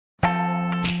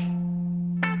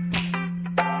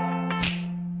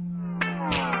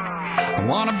I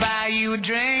wanna buy you a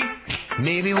drink,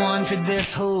 maybe one for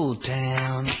this whole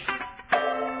town.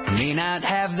 I may not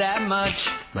have that much,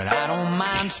 but I don't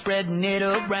mind spreading it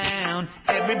around.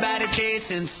 Everybody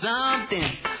chasing something,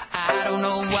 I don't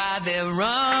know why they're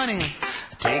running.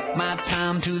 I take my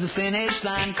time to the finish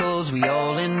line, 'cause we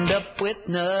all end up with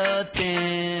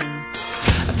nothing.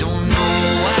 I don't know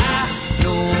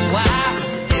why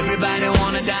everybody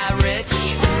wanna die rich.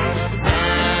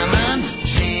 Diamonds,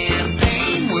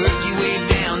 champagne, work your way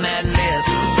down that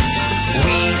list.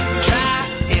 We try,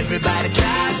 everybody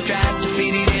tries to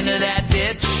feed it into that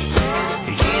ditch.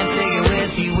 You can't take it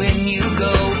with you when you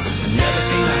go. Never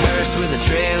seen a hearse with a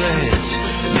trailer hitch.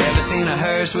 Never seen a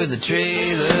hearse with a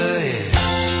trailer hitch.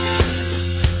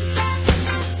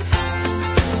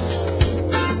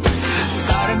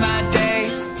 Started my day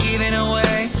giving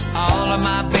away all of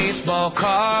my baseball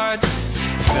cards.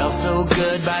 Felt so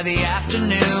good by the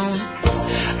afternoon.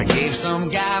 I gave some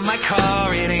guy my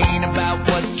car. It ain't about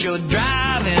what you're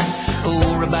driving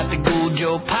or about the gold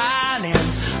you're piling.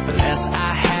 The less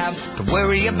I have to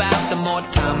worry about, the more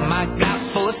time I got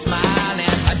for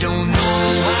smiling. I don't know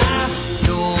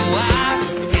why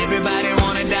everybody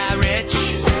wanna die rich.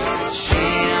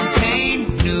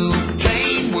 Champagne, new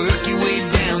plane, work your way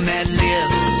down that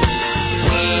list.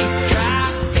 We try,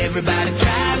 everybody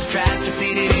tries to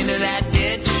feed it into that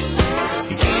ditch.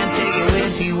 You can't take it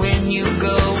with you when you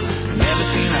go. Never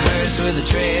seen a hearse with a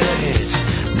trailer hitch.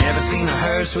 Never seen a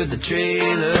hearse with a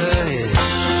trailer hitch.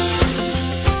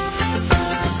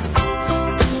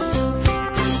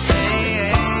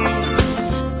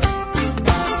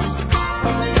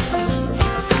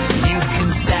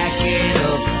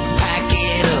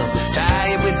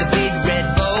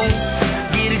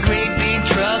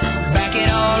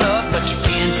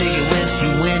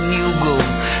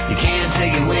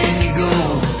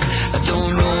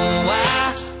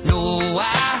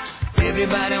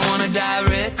 Everybody wanna die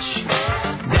rich.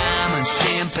 Diamonds,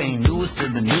 champagne, newest to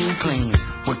the new cleans.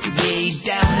 Work your way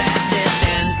down that list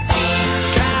and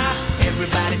try.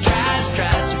 Everybody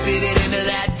tries to fit it into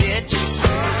that ditch.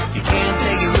 You can't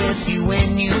take it with you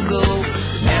when you go.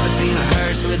 Never seen a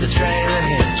hearse with a trailer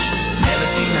hitch.